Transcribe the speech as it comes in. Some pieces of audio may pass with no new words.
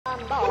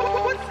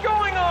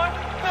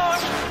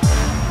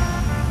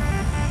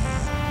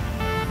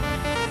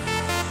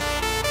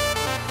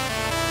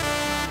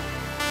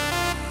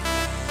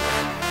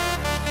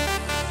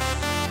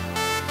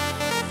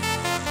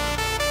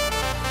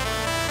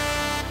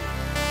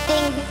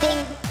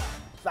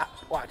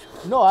Watch.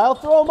 No, I'll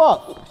throw them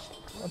up.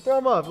 I'll throw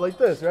them up like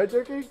this, right,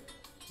 Turkey?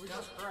 We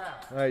just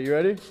crap. All right, you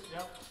ready?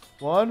 Yep.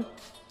 1,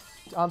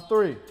 on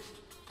 3,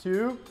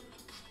 2,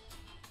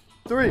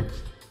 3.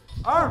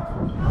 Arm.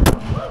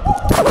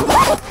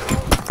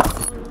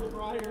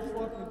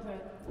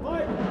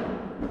 Mike,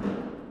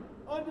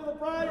 under the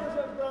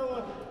Briar's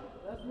umbrella.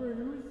 That's where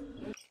you.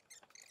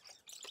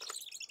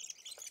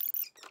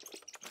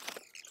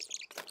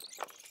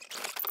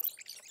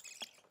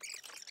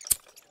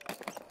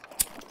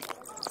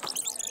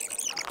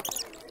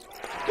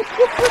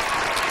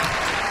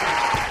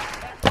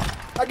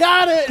 I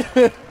got it!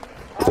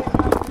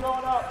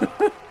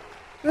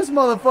 This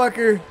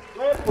motherfucker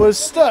was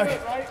stuck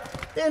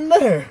in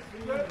there.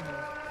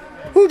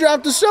 Who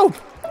dropped the soap?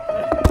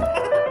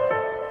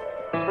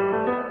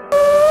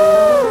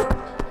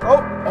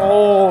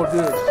 Oh,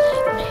 dude.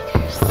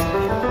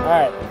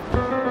 Alright.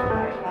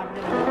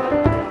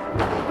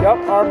 Yep,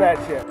 arm that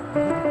shit.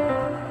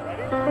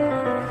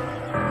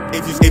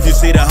 If you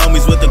see the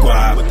homies with the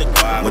guap,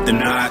 with the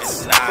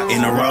knots,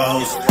 in the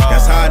rows,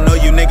 that's how I know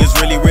you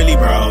niggas really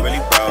broke,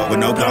 with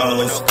no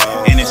goals,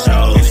 and it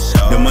shows.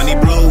 The money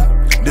blue,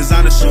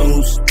 designer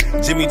shoes,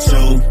 Jimmy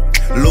Choo,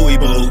 Louis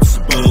boots.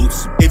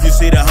 If you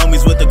see the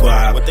homies with the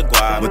guap,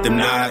 with the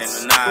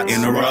knots,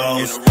 in the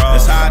rows,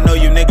 that's how I know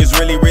you niggas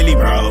really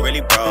broke,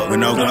 with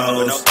no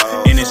goals,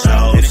 and it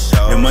shows.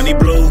 The money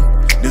blue,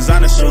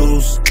 designer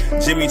shoes,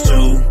 Jimmy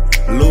Choo,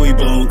 Louis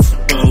boots.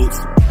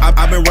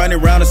 I've been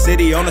running around the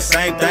city on the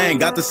same thing.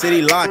 Got the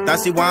city locked, I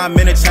see why I'm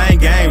in a chain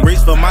gang. Reach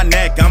for my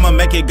neck, I'ma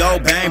make it go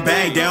bang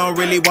bang. They don't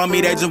really want me,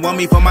 they just want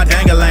me for my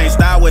dang-a-lane.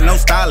 Style with no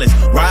stylist,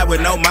 ride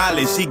with no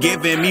mileage. She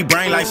giving me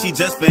brain like she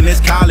just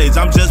finished college.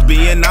 I'm just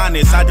being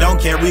honest, I don't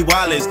carry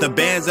wallets. The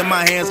bands in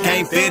my hands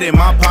can't fit in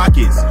my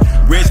pockets.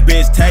 Rich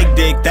bitch, take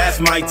dick, that's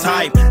my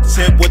type.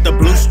 Tip with the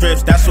blue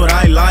strips, that's what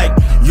I like.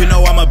 You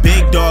know I'm a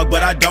big dog,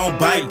 but I don't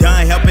bite.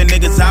 Done helping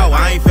niggas out,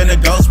 I ain't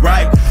finna ghost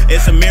right.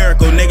 It's a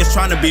miracle, niggas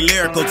trying to be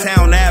lyrical.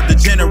 Town Ave, the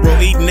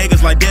general, eating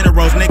niggas like dinner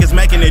rolls. Niggas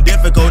making it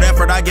difficult,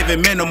 effort I give it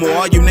minimal.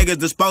 All you niggas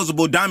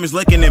disposable, diamonds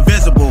looking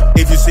invisible.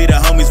 If you see the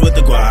homies with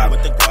the guap,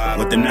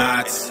 with the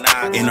knots,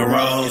 in the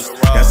rows,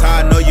 that's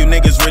how I know you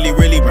niggas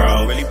really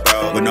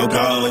broke, with no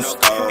goals,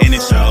 and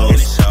it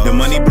shows. The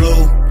money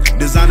blue,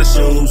 designer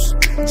shoes,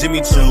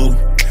 Jimmy Choo,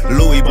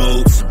 Louis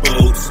boots.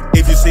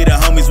 If you see the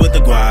homies with the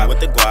guap, with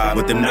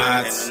the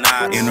knots,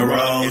 in the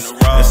rows,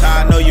 that's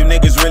how I know you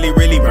niggas really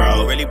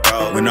broke,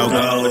 with no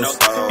goals,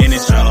 and it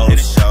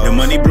shows. The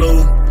money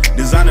blue,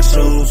 designer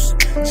shoes,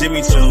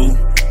 Jimmy Choo,